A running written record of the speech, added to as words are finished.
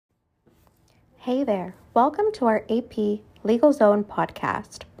Hey there, welcome to our AP Legal Zone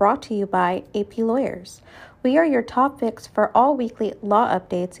podcast, brought to you by AP Lawyers. We are your top fix for all weekly law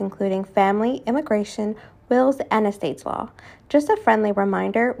updates, including family, immigration, wills, and estates law. Just a friendly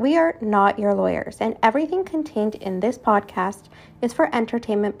reminder, we are not your lawyers, and everything contained in this podcast is for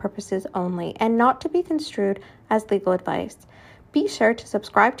entertainment purposes only and not to be construed as legal advice. Be sure to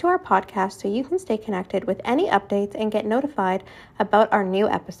subscribe to our podcast so you can stay connected with any updates and get notified about our new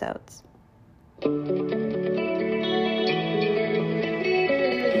episodes.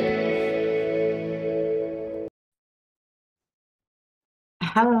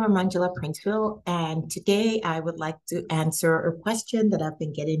 Hello, I'm Angela Princeville, and today I would like to answer a question that I've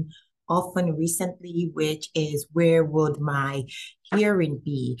been getting often recently, which is where would my hearing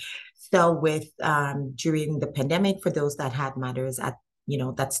be? So, with during the pandemic, for those that had matters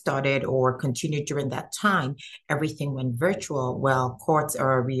that started or continued during that time, everything went virtual. Well, courts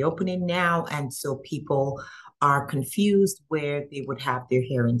are reopening now, and so people are confused where they would have their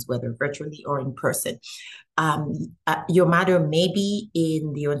hearings, whether virtually or in person. Your matter may be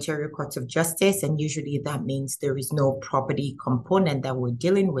in the Ontario Courts of Justice, and usually that means there is no property component that we're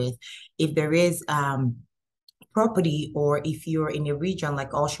dealing with. If there is property, or if you're in a region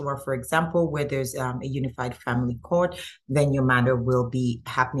like Oshawa, for example, where there's a unified family court, then your matter will be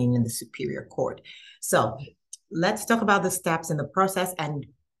happening in the Superior Court. So let's talk about the steps in the process, and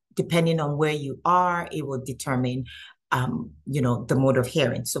depending on where you are, it will determine the mode of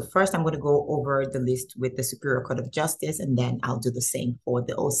hearing. So first, I'm going to go over the list with the Superior Court of Justice, and then I'll do the same for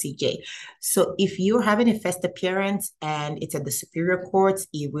the OCJ. So if you're having a first appearance and it's at the Superior Courts,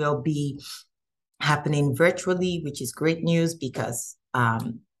 it will be happening virtually, which is great news because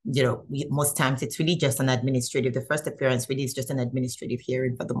most times it's really just the first appearance really is just an administrative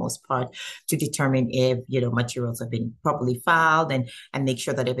hearing for the most part, to determine if, materials have been properly filed and make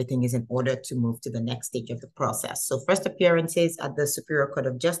sure that everything is in order to move to the next stage of the process. So first appearances at the Superior Court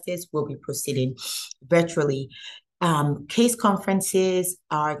of Justice will be proceeding virtually. Case conferences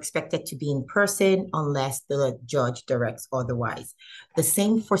are expected to be in person unless the judge directs otherwise. The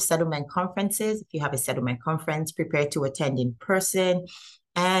same for settlement conferences. If you have a settlement conference, prepare to attend in person.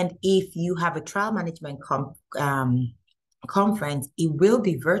 And if you have a trial management conference, it will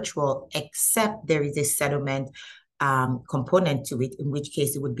be virtual, except there is a settlement component to it, in which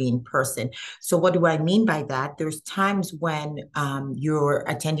case it would be in person. So what do I mean by that? There's times when you're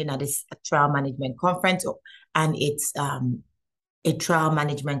attending at a trial management conference, and it's a trial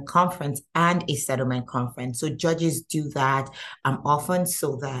management conference and a settlement conference. So judges do that often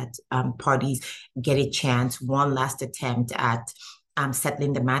so that parties get a chance, one last attempt at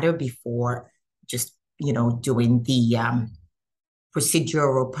settling the matter before just, doing the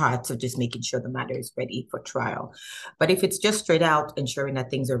procedural parts of just making sure the matter is ready for trial. But if it's just straight out ensuring that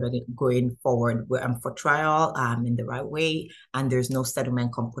things are ready going forward for trial in the right way, and there's no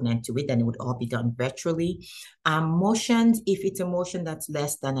settlement component to it, then it would all be done virtually. Motions, if it's a motion that's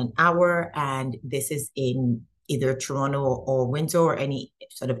less than an hour, and this is in either Toronto or Windsor or any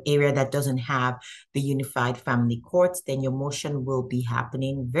sort of area that doesn't have the unified family courts, then your motion will be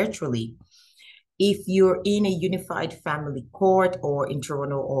happening virtually. If you're in a unified family court or in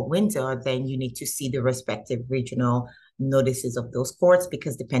Toronto or Windsor, then you need to see the respective regional notices of those courts,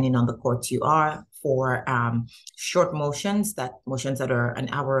 because depending on the court you are, for short motions that are an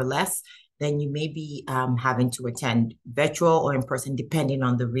hour or less, then you may be having to attend virtual or in person, depending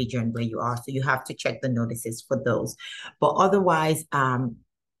on the region where you are. So you have to check the notices for those. But otherwise,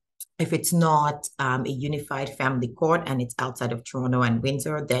 if it's not a unified family court and it's outside of Toronto and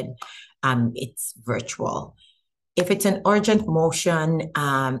Windsor, then it's virtual. If it's an urgent motion,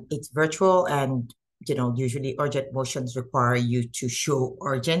 it's virtual, and usually urgent motions require you to show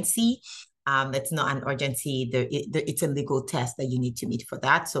urgency. It's not an urgency. It's a legal test that you need to meet for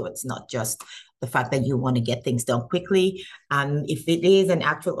that. So it's not just the fact that you want to get things done quickly. If it is an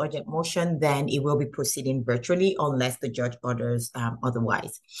actual urgent motion, then it will be proceeding virtually unless the judge orders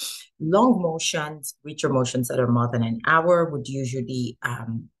otherwise. Long motions, richer motions that are more than an hour, would usually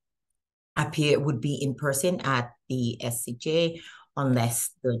would be in person at the SCJ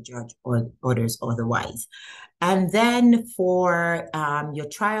unless the judge orders otherwise. And then for your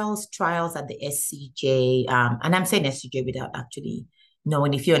trials at the SCJ, and I'm saying SCJ without actually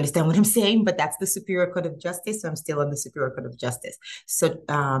knowing if you understand what I'm saying, but that's the Superior Court of Justice, so I'm still on the Superior Court of Justice. So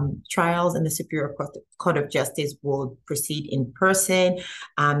trials in the Superior Court of Justice will proceed in person.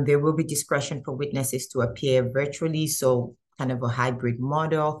 There will be discretion for witnesses to appear virtually, so kind of a hybrid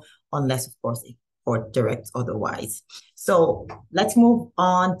model, unless, of course, a court directs otherwise. So let's move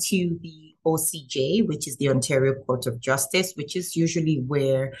on to the OCJ, which is the Ontario Court of Justice, which is usually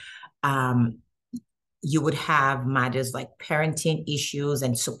where you would have matters like parenting issues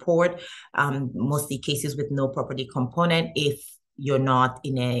and support, mostly cases with no property component if you're not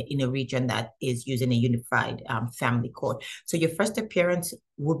in a region that is using a unified family court. So your first appearance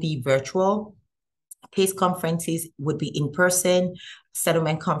will be virtual. Case conferences would be in person,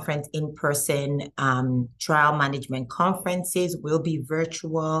 settlement conference in person, trial management conferences will be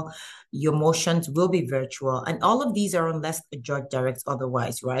virtual, your motions will be virtual. And all of these are unless a judge directs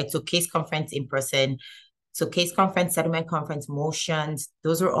otherwise, right? So case conference in person, so case conference, settlement conference, motions,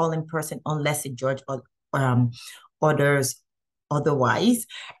 those are all in person unless a judge orders otherwise.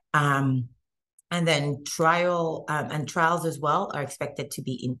 And then trials as well are expected to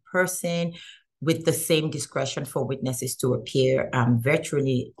be in person with the same discretion for witnesses to appear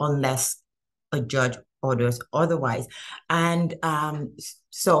virtually unless a judge orders otherwise. And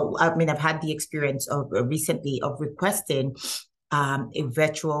so, I mean, I've had the experience of recently of requesting a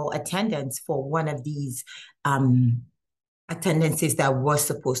virtual attendance for one of these attendances that was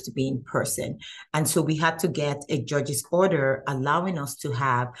supposed to be in person. And so we had to get a judge's order allowing us to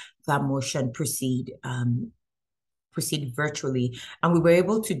have that motion proceed virtually. And we were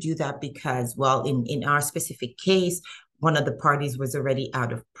able to do that because, well, in our specific case, one of the parties was already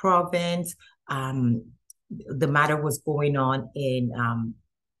out of province. The matter was going on in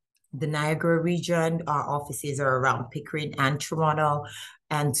the Niagara region. Our offices are around Pickering and Toronto.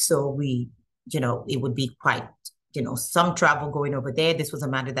 And so we, it would be quite, some travel going over there. This was a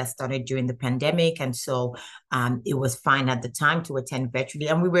matter that started during the pandemic. And so it was fine at the time to attend virtually.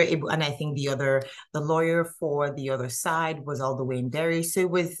 And we were able, and I think the lawyer for the other side was all the way in Derry. So it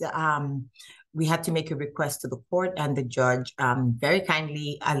was, we had to make a request to the court, and the judge very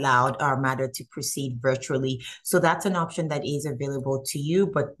kindly allowed our matter to proceed virtually. So that's an option that is available to you.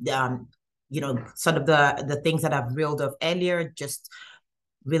 But, sort of the things that I've reeled off earlier just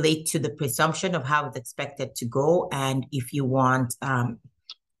relate to the presumption of how it's expected to go. And if you want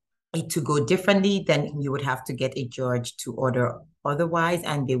it to go differently, then you would have to get a judge to order otherwise.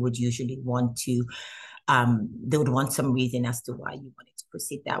 And they would usually want to, they would want some reason as to why you wanted to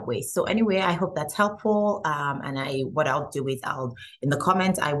proceed that way. So anyway, I hope that's helpful. And what I'll do is in the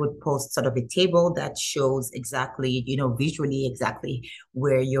comments, I would post sort of a table that shows exactly, visually exactly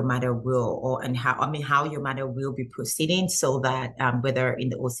where your matter will, how your matter will be proceeding, so that whether in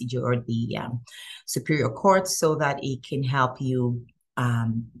the OCJ or the Superior Court, so that it can help you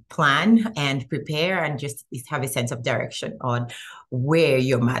plan and prepare and just have a sense of direction on where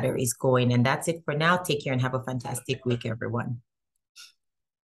your matter is going. And that's it for now. Take care and have a fantastic week, everyone.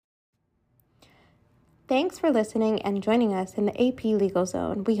 Thanks for listening and joining us in the AP Legal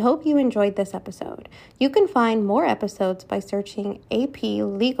Zone. We hope you enjoyed this episode. You can find more episodes by searching AP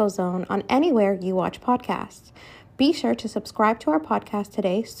Legal Zone on anywhere you watch podcasts. Be sure to subscribe to our podcast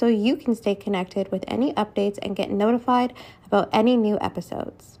today so you can stay connected with any updates and get notified about any new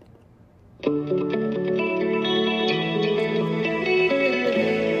episodes.